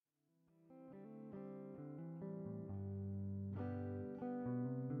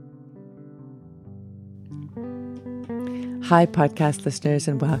Hi, podcast listeners,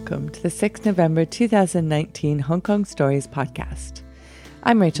 and welcome to the 6th November 2019 Hong Kong Stories podcast.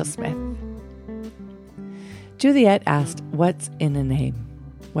 I'm Rachel Smith. Juliet asked, what's in a name?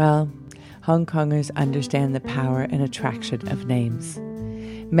 Well, Hong Kongers understand the power and attraction of names.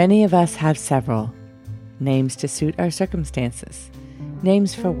 Many of us have several. Names to suit our circumstances,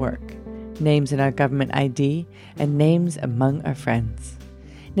 names for work, names in our government ID, and names among our friends.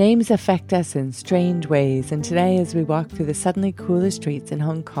 Names affect us in strange ways, and today as we walk through the suddenly cooler streets in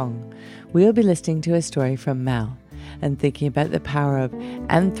Hong Kong, we'll be listening to a story from Mel and thinking about the power of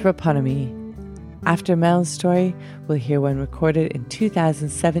anthroponymy. After Mel's story, we'll hear one recorded in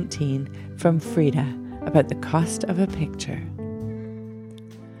 2017 from Frida about the cost of a picture.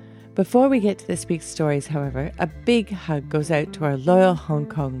 Before we get to this week's stories, however, a big hug goes out to our loyal Hong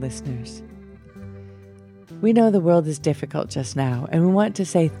Kong listeners. We know the world is difficult just now, and we want to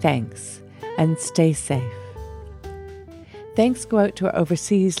say thanks and stay safe. Thanks go out to our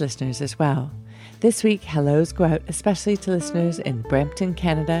overseas listeners as well. This week, hellos go out especially to listeners in Brampton,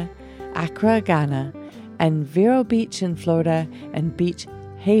 Canada, Accra, Ghana, and Vero Beach in Florida and Beach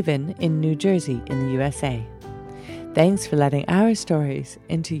Haven in New Jersey in the USA. Thanks for letting our stories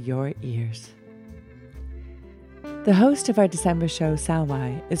into your ears. The host of our December show,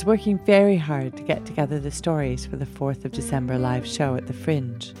 Salmai, is working very hard to get together the stories for the 4th of December live show at the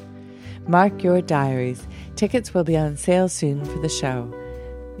Fringe. Mark your diaries. Tickets will be on sale soon for the show.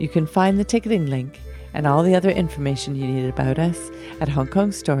 You can find the ticketing link and all the other information you need about us at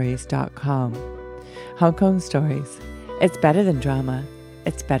hongkongstories.com. Hong Kong Stories. It's better than drama.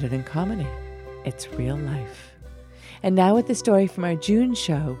 It's better than comedy. It's real life. And now with the story from our June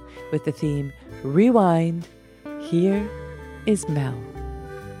show with the theme Rewind. Here is Mel.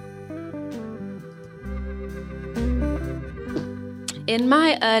 In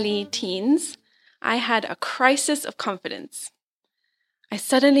my early teens, I had a crisis of confidence. I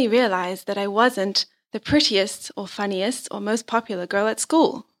suddenly realized that I wasn't the prettiest or funniest or most popular girl at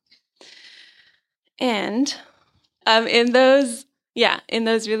school. And in those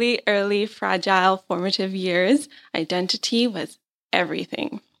really early, fragile, formative years, identity was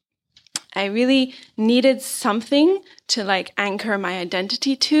everything. I really needed something to anchor my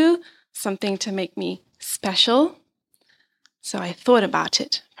identity to, something to make me special. So I thought about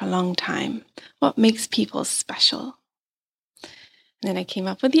it for a long time. What makes people special? And then I came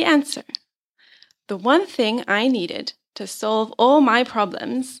up with the answer. The one thing I needed to solve all my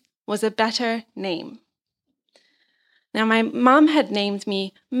problems was a better name. Now, my mom had named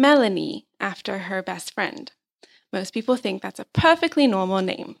me Melanie after her best friend. Most people think that's a perfectly normal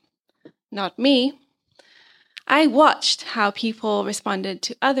name. Not me. I watched how people responded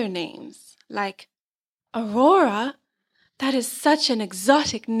to other names, like Aurora. That is such an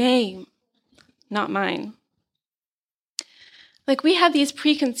exotic name. Not mine. We have these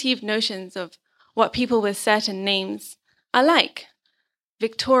preconceived notions of what people with certain names are like.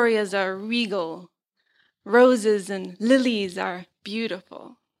 Victorias are regal. Roses and lilies are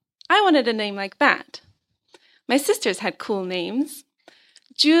beautiful. I wanted a name like that. My sisters had cool names.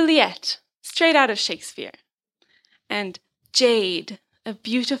 Juliet, straight out of Shakespeare. And Jade, a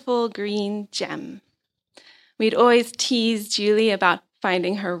beautiful green gem. We'd always tease Julie about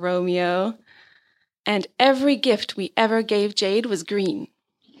finding her Romeo. And every gift we ever gave Jade was green.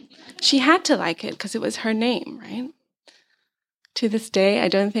 She had to like it because it was her name, right? To this day, I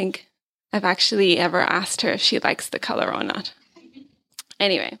don't think I've actually ever asked her if she likes the color or not.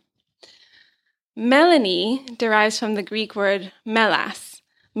 Anyway, Melanie derives from the Greek word melas,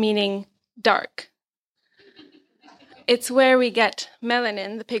 meaning dark. It's where we get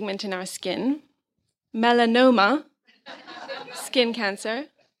melanin, the pigment in our skin, melanoma, skin cancer,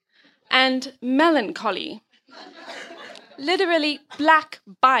 and melancholy, literally black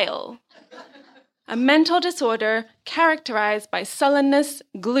bile, a mental disorder characterized by sullenness,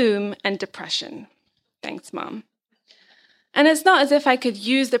 gloom, and depression. Thanks, Mom. And it's not as if I could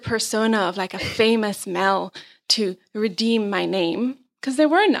use the persona of a famous Mel to redeem my name, because there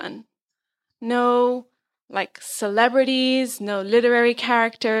were none. No, celebrities, no literary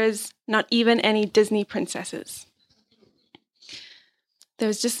characters, not even any Disney princesses. There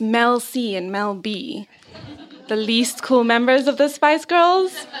was just Mel C and Mel B, the least cool members of the Spice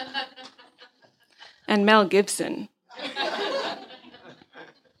Girls, and Mel Gibson.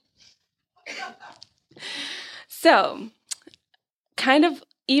 So, kind of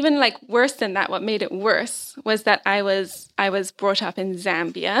even worse than that, what made it worse was that I was brought up in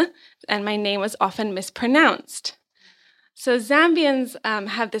Zambia, and my name was often mispronounced. So Zambians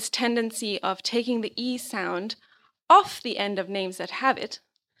have this tendency of taking the E sound off the end of names that have it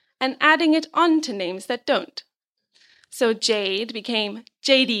and adding it on to names that don't. So Jade became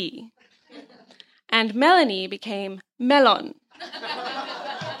JD, and Melanie became Melon,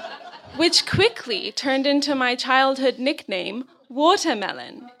 which quickly turned into my childhood nickname,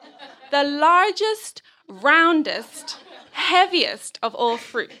 Watermelon, the largest, roundest, heaviest of all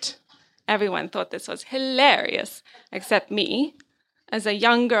fruit. Everyone thought this was hilarious, except me, as a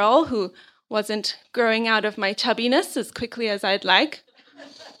young girl who wasn't growing out of my chubbiness as quickly as I'd like.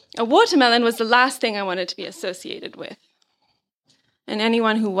 A watermelon was the last thing I wanted to be associated with. And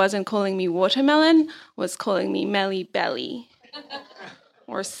anyone who wasn't calling me watermelon was calling me Melly Belly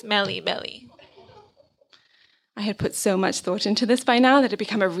or Smelly Belly. I had put so much thought into this by now that it had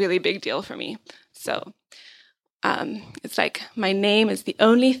become a really big deal for me. So it's like my name is the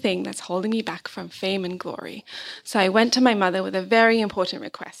only thing that's holding me back from fame and glory. So I went to my mother with a very important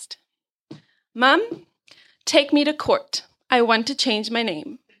request. Mom, take me to court. I want to change my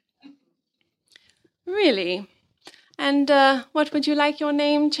name. Really? And what would you like your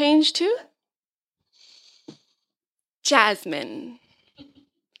name changed to? Jasmine.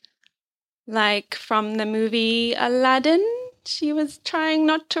 Like from the movie Aladdin? She was trying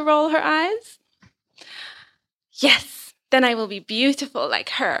not to roll her eyes. Yes, then I will be beautiful like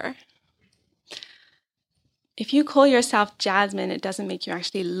her. If you call yourself Jasmine, it doesn't make you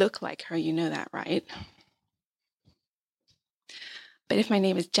actually look like her. You know that, right? But if my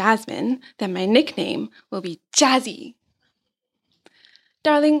name is Jasmine, then my nickname will be Jazzy.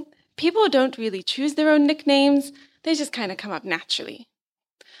 Darling, people don't really choose their own nicknames. They just kind of come up naturally.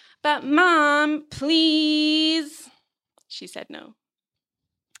 But Mom, please. She said no.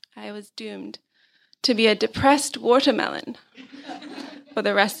 I was doomed to be a depressed watermelon for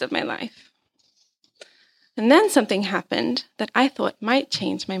the rest of my life. And then something happened that I thought might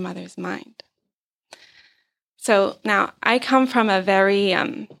change my mother's mind. So now I come from a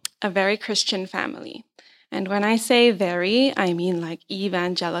very Christian family. And when I say very, I mean like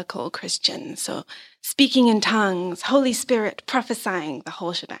evangelical Christian. So speaking in tongues, Holy Spirit, prophesying, the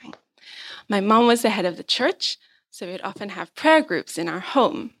whole shebang. My mom was the head of the church, so we'd often have prayer groups in our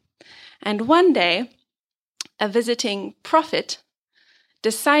home. And one day, a visiting prophet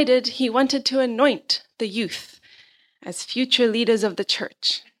decided he wanted to anoint the youth as future leaders of the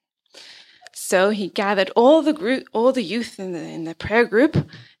church. So he gathered all the youth in the prayer group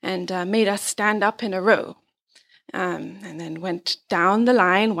and made us stand up in a row. And then went down the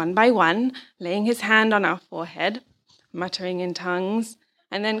line one by one, laying his hand on our forehead, muttering in tongues,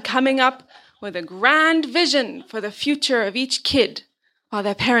 and then coming up with a grand vision for the future of each kid while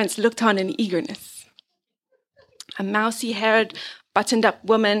their parents looked on in eagerness. A mousy-haired, buttoned-up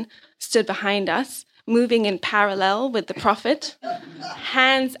woman stood behind us, moving in parallel with the prophet,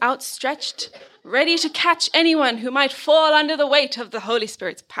 hands outstretched, ready to catch anyone who might fall under the weight of the Holy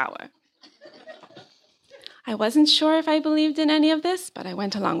Spirit's power. I wasn't sure if I believed in any of this, but I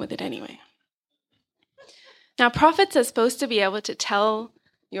went along with it anyway. Now, prophets are supposed to be able to tell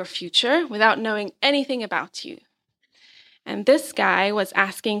your future without knowing anything about you. And this guy was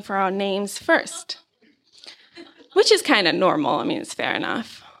asking for our names first, which is kind of normal. I mean, it's fair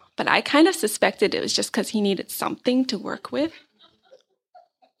enough. But I kind of suspected it was just because he needed something to work with.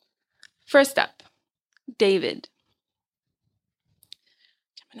 First up, David.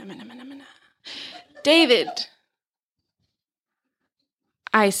 David,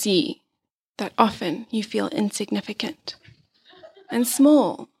 I see that often you feel insignificant and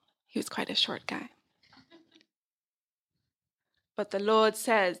small. He was quite a short guy. But the Lord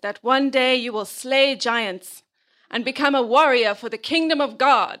says that one day you will slay giants and become a warrior for the kingdom of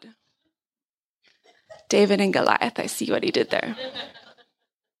God. David and Goliath, I see what he did there.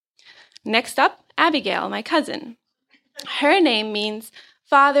 Next up, Abigail, my cousin. Her name means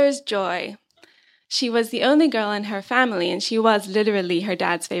father's joy. She was the only girl in her family, and she was literally her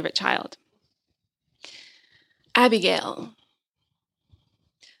dad's favorite child. Abigail,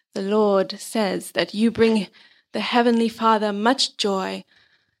 the Lord says that you bring the Heavenly Father much joy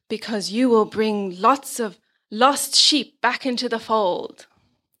because you will bring lots of lost sheep back into the fold.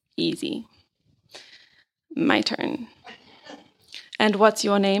 Easy. My turn. And what's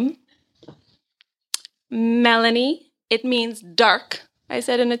your name? Melanie. It means dark, I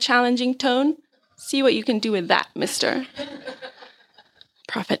said in a challenging tone. See what you can do with that, mister.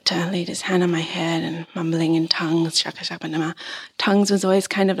 Prophet laid his hand on my head and mumbling in tongues, shaka shaka nama. Tongues was always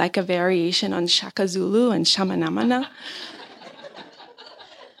kind of like a variation on Shaka Zulu and Shamanamana.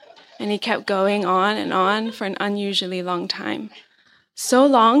 And he kept going on for an unusually long time. So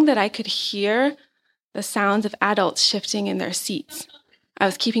long that I could hear the sounds of adults shifting in their seats. I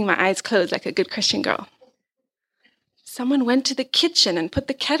was keeping my eyes closed like a good Christian girl. Someone went to the kitchen and put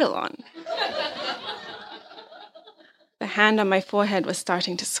the kettle on. The hand on my forehead was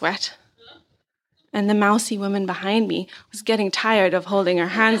starting to sweat. And the mousy woman behind me was getting tired of holding her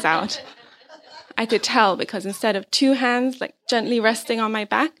hands out. I could tell because instead of two hands gently resting on my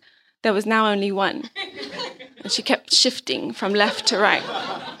back, there was now only one. And she kept shifting from left to right.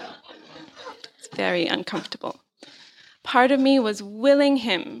 It's very uncomfortable. Part of me was willing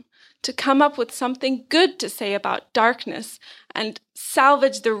him to come up with something good to say about darkness and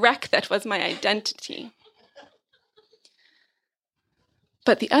salvage the wreck that was my identity.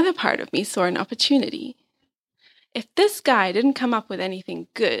 But the other part of me saw an opportunity. If this guy didn't come up with anything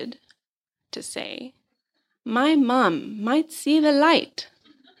good to say, my mom might see the light.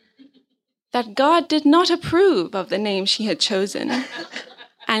 That God did not approve of the name she had chosen,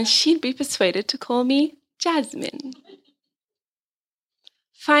 and she'd be persuaded to call me Jasmine.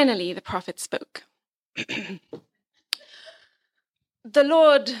 Finally, the prophet spoke. The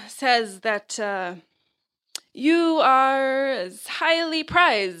Lord says that you are as highly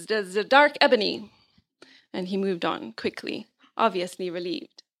prized as the dark ebony. And he moved on quickly, obviously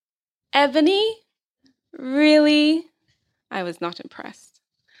relieved. Ebony? Really? I was not impressed.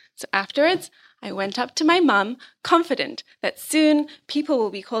 So afterwards, I went up to my mum, confident that soon people will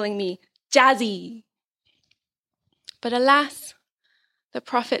be calling me Jazzy. But alas, the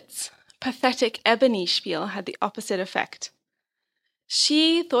prophet's pathetic ebony spiel had the opposite effect.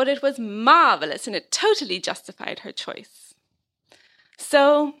 She thought it was marvelous and it totally justified her choice.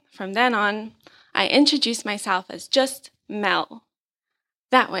 So, from then on, I introduced myself as just Mel.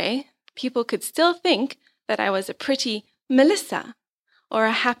 That way, people could still think that I was a pretty Melissa or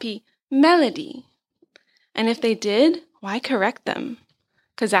a happy Melody. And if they did, why correct them?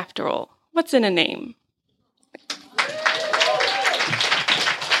 Because after all, what's in a name?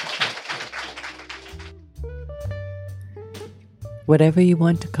 Whatever you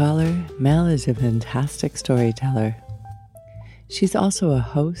want to call her, Mel is a fantastic storyteller. She's also a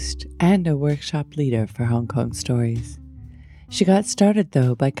host and a workshop leader for Hong Kong Stories. She got started,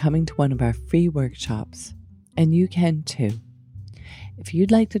 though, by coming to one of our free workshops, and you can too. If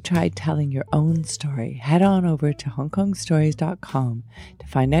you'd like to try telling your own story, head on over to hongkongstories.com to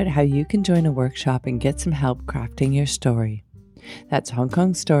find out how you can join a workshop and get some help crafting your story. That's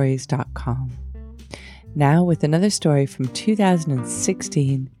hongkongstories.com. Now, with another story from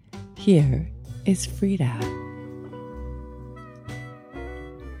 2016, here is Frida.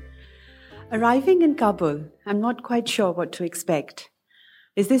 Arriving in Kabul, I'm not quite sure what to expect.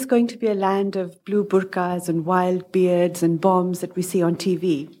 Is this going to be a land of blue burqas and wild beards and bombs that we see on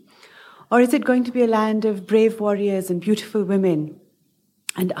TV? Or is it going to be a land of brave warriors and beautiful women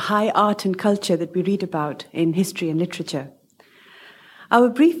and high art and culture that we read about in history and literature? Our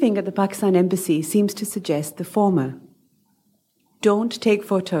briefing at the Pakistan Embassy seems to suggest the former. Don't take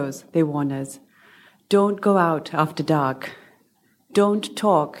photos, they warn us. Don't go out after dark. Don't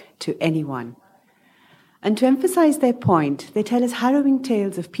talk to anyone. And to emphasize their point, they tell us harrowing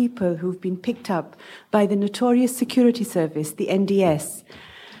tales of people who've been picked up by the notorious security service, the NDS,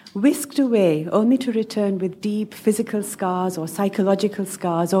 whisked away only to return with deep physical scars or psychological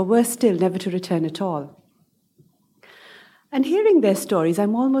scars, or worse still, never to return at all. And hearing their stories,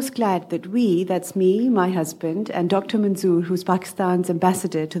 I'm almost glad that we, that's me, my husband, and Dr. Manzoor, who's Pakistan's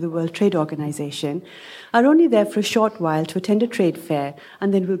ambassador to the World Trade Organization, are only there for a short while to attend a trade fair,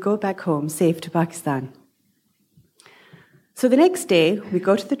 and then we'll go back home safe to Pakistan. So the next day, we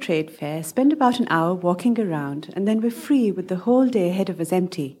go to the trade fair, spend about an hour walking around, and then we're free with the whole day ahead of us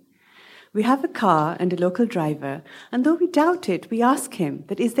empty. We have a car and a local driver, and though we doubt it, we ask him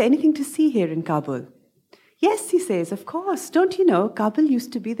that is there anything to see here in Kabul? Yes, he says, of course. Don't you know, Kabul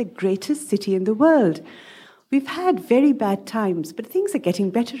used to be the greatest city in the world. We've had very bad times, but things are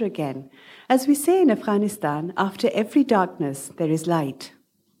getting better again. As we say in Afghanistan, after every darkness, there is light.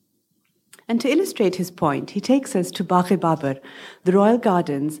 And to illustrate his point, he takes us to Bagh-e-Babar, the royal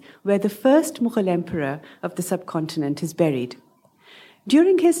gardens, where the first Mughal emperor of the subcontinent is buried.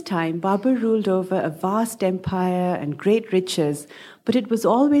 During his time, Babur ruled over a vast empire and great riches, but it was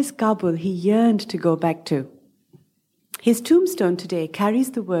always Kabul he yearned to go back to. His tombstone today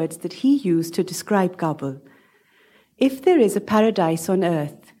carries the words that he used to describe Kabul. If there is a paradise on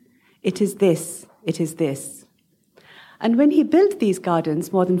earth, it is this, it is this. And when he built these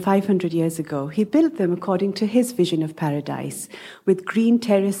gardens more than 500 years ago, he built them according to his vision of paradise, with green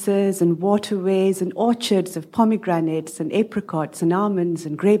terraces and waterways and orchards of pomegranates and apricots and almonds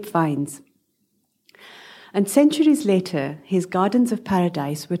and grapevines. And centuries later, his gardens of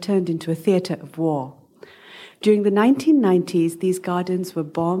paradise were turned into a theatre of war. During the 1990s, these gardens were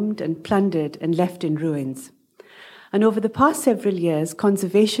bombed and plundered and left in ruins. And over the past several years,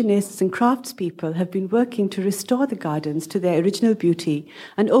 conservationists and craftspeople have been working to restore the gardens to their original beauty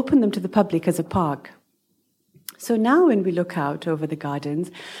and open them to the public as a park. So now when we look out over the gardens,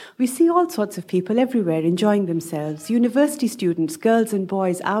 we see all sorts of people everywhere enjoying themselves, university students, girls and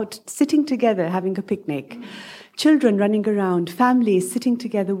boys out sitting together having a picnic, children running around, families sitting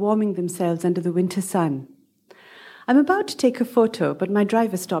together warming themselves under the winter sun. I'm about to take a photo, but my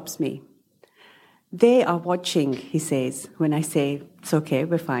driver stops me. They are watching, he says, when I say, it's okay,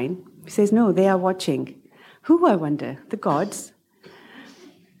 we're fine. He says, no, they are watching. Who, I wonder? The gods?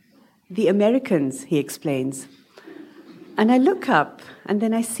 The Americans, he explains. And I look up, and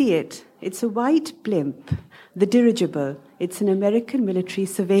then I see it. It's a white blimp, the dirigible. It's an American military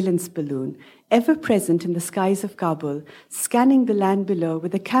surveillance balloon, ever present in the skies of Kabul, scanning the land below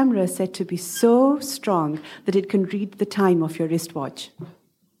with a camera said to be so strong that it can read the time of your wristwatch.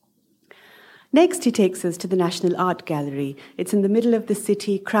 Next, he takes us to the National Art Gallery. It's in the middle of the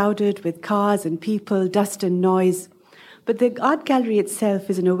city, crowded with cars and people, dust and noise. But the art gallery itself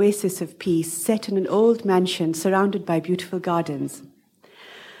is an oasis of peace, set in an old mansion surrounded by beautiful gardens.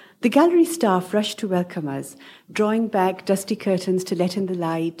 The gallery staff rush to welcome us, drawing back dusty curtains to let in the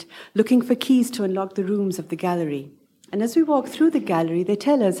light, looking for keys to unlock the rooms of the gallery. And as we walk through the gallery, they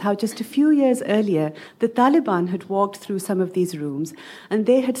tell us how just a few years earlier, the Taliban had walked through some of these rooms, and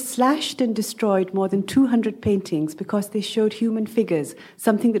they had slashed and destroyed more than 200 paintings because they showed human figures,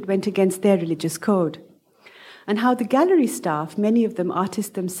 something that went against their religious code. And how the gallery staff, many of them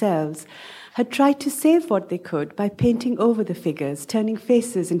artists themselves, had tried to save what they could by painting over the figures, turning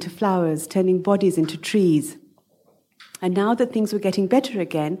faces into flowers, turning bodies into trees. And now that things were getting better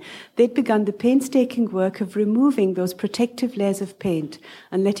again, they'd begun the painstaking work of removing those protective layers of paint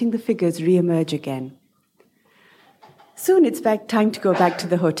and letting the figures re-emerge again. Soon it's time to go back to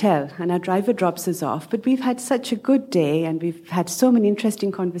the hotel, and our driver drops us off, but we've had such a good day and we've had so many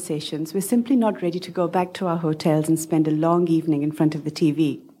interesting conversations, we're simply not ready to go back to our hotels and spend a long evening in front of the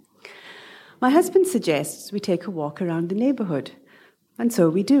TV. My husband suggests we take a walk around the neighborhood, and so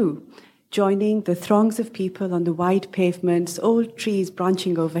we do, joining the throngs of people on the wide pavements, old trees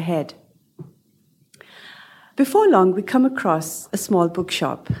branching overhead. Before long, we come across a small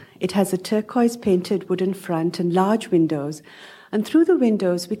bookshop. It has a turquoise-painted wooden front and large windows, and through the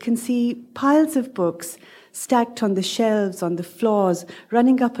windows we can see piles of books stacked on the shelves, on the floors,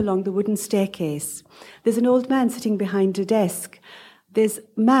 running up along the wooden staircase. There's an old man sitting behind a desk. There's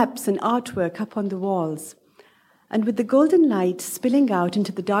maps and artwork up on the walls. And with the golden light spilling out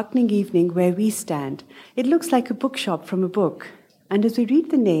into the darkening evening where we stand, it looks like a bookshop from a book. And as we read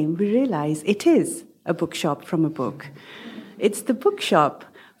the name, we realize it is a bookshop from a book. It's the bookshop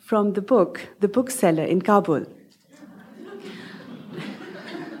from the book, The Bookseller in Kabul.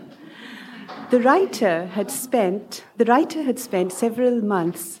 The writer had spent several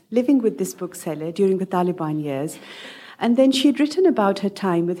months living with this bookseller during the Taliban years, and then she had written about her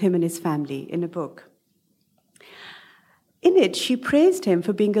time with him and his family in a book. In it, she praised him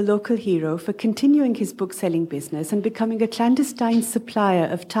for being a local hero, for continuing his book-selling business and becoming a clandestine supplier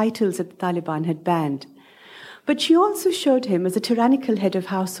of titles that the Taliban had banned. But she also showed him as a tyrannical head of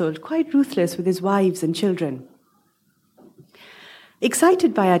household, quite ruthless with his wives and children.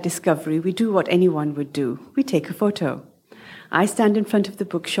 Excited by our discovery, we do what anyone would do. We take a photo. I stand in front of the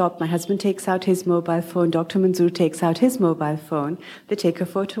bookshop, my husband takes out his mobile phone, Dr. Manzoor takes out his mobile phone, they take a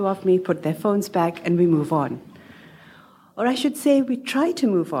photo of me, put their phones back, and we move on. Or I should say, we try to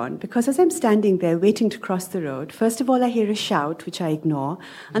move on, because as I'm standing there waiting to cross the road, first of all I hear a shout, which I ignore,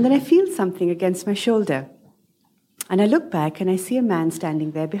 and then I feel something against my shoulder. And I look back and I see a man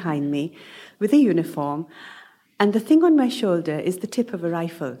standing there behind me with a uniform, and the thing on my shoulder is the tip of a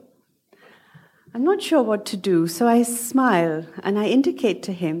rifle. I'm not sure what to do, so I smile and I indicate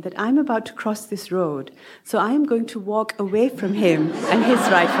to him that I'm about to cross this road, so I am going to walk away from him and his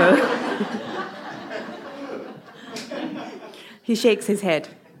rifle. He shakes his head.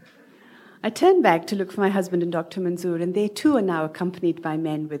 I turn back to look for my husband and Dr. Manzoor, and they too are now accompanied by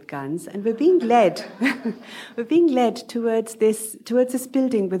men with guns, and we're being led towards this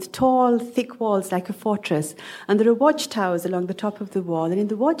building with tall, thick walls like a fortress, and there are watchtowers along the top of the wall, and in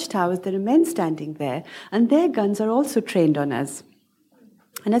the watchtowers there are men standing there, and their guns are also trained on us.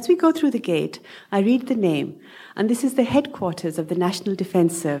 And as we go through the gate, I read the name, and this is the headquarters of the National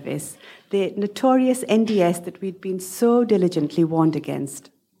Defense Service, the notorious NDS that we'd been so diligently warned against.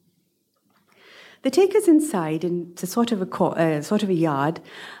 They take us inside into sort of a yard,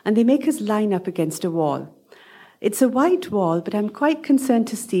 and they make us line up against a wall. It's a white wall, but I'm quite concerned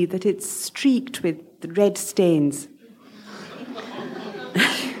to see that it's streaked with red stains.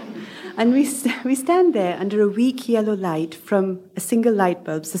 And we stand there under a weak yellow light from a single light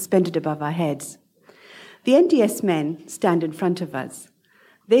bulb suspended above our heads. The NDS men stand in front of us.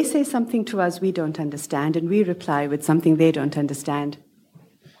 They say something to us we don't understand, and we reply with something they don't understand.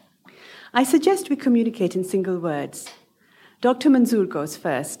 I suggest we communicate in single words. Dr. Manzoor goes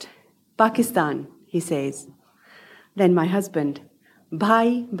first. Pakistan, he says. Then my husband.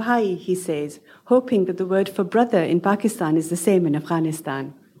 Bhai, bhai, he says, hoping that the word for brother in Pakistan is the same in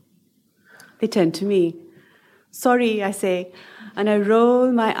Afghanistan. They turn to me. Sorry, I say, and I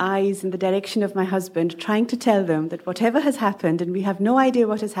roll my eyes in the direction of my husband, trying to tell them that whatever has happened, and we have no idea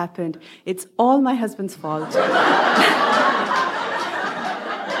what has happened, it's all my husband's fault.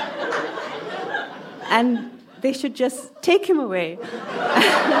 And they should just take him away.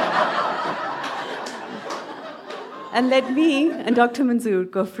 And let me and Dr. Manzoor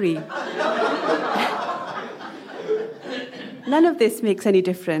go free. None of this makes any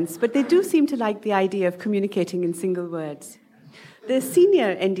difference, but they do seem to like the idea of communicating in single words. The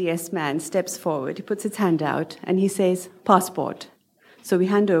senior NDS man steps forward, he puts his hand out, and he says, passport. So we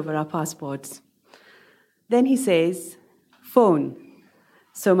hand over our passports. Then he says, phone.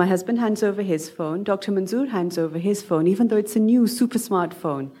 So my husband hands over his phone, Dr. Manzoor hands over his phone, even though it's a new super smart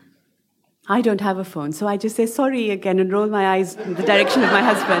phone. I don't have a phone, so I just say sorry again and roll my eyes in the direction of my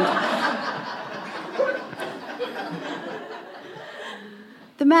husband.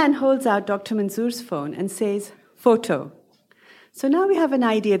 The man holds out Dr. Manzoor's phone and says, photo. So now we have an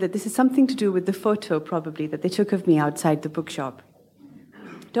idea that this is something to do with the photo, probably, that they took of me outside the bookshop.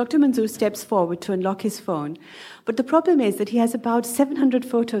 Dr. Manzoor steps forward to unlock his phone, but the problem is that he has about 700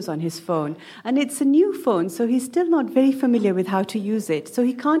 photos on his phone, and it's a new phone, so he's still not very familiar with how to use it, so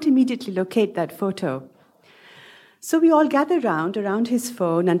he can't immediately locate that photo. So we all gather around his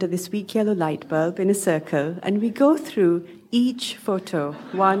phone under this weak yellow light bulb in a circle, and we go through each photo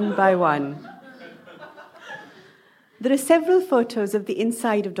one by one. There are several photos of the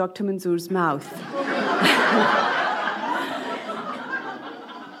inside of Dr. Manzoor's mouth.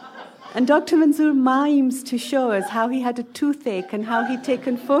 And Dr. Manzoor mimes to show us how he had a toothache and how he'd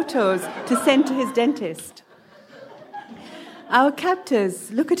taken photos to send to his dentist. Our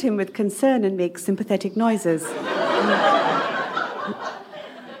captors look at him with concern and make sympathetic noises.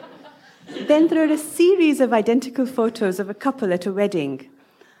 Then there are a series of identical photos of a couple at a wedding.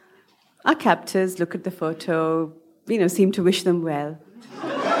 Our captors look at the photo, seem to wish them well.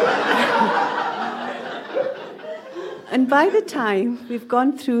 And by the time we've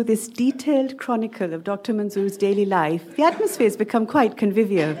gone through this detailed chronicle of Dr. Manzoor's daily life, the atmosphere has become quite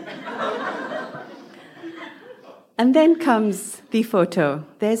convivial. And then comes the photo.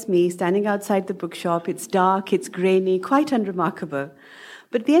 There's me standing outside the bookshop. It's dark, it's grainy, quite unremarkable.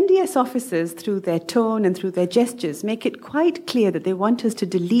 But the NDS officers, through their tone and through their gestures, make it quite clear that they want us to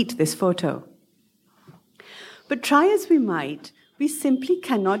delete this photo. But try as we might, we simply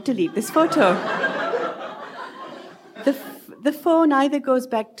cannot delete this photo. The phone either goes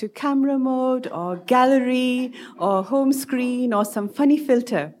back to camera mode or gallery or home screen or some funny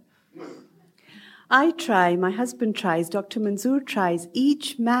filter. I try, my husband tries, Dr. Manzoor tries,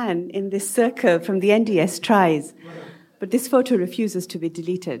 each man in this circle from the NDS tries, but this photo refuses to be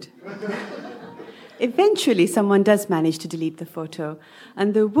deleted. Eventually, someone does manage to delete the photo,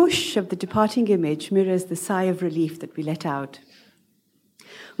 and the whoosh of the departing image mirrors the sigh of relief that we let out.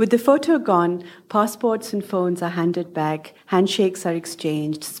 With the photo gone, passports and phones are handed back, handshakes are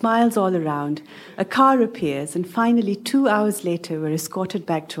exchanged, smiles all around, a car appears, and finally, 2 hours later, we're escorted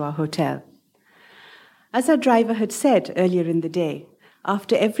back to our hotel. As our driver had said earlier in the day,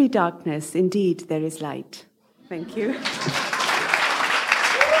 after every darkness, indeed, there is light. Thank you.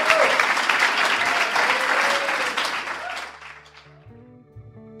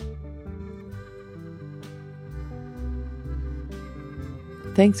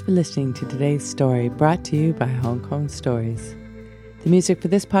 Thanks for listening to today's story, brought to you by Hong Kong Stories. The music for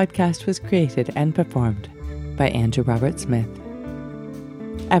this podcast was created and performed by Andrew Robert Smith.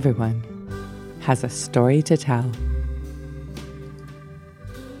 Everyone has a story to tell.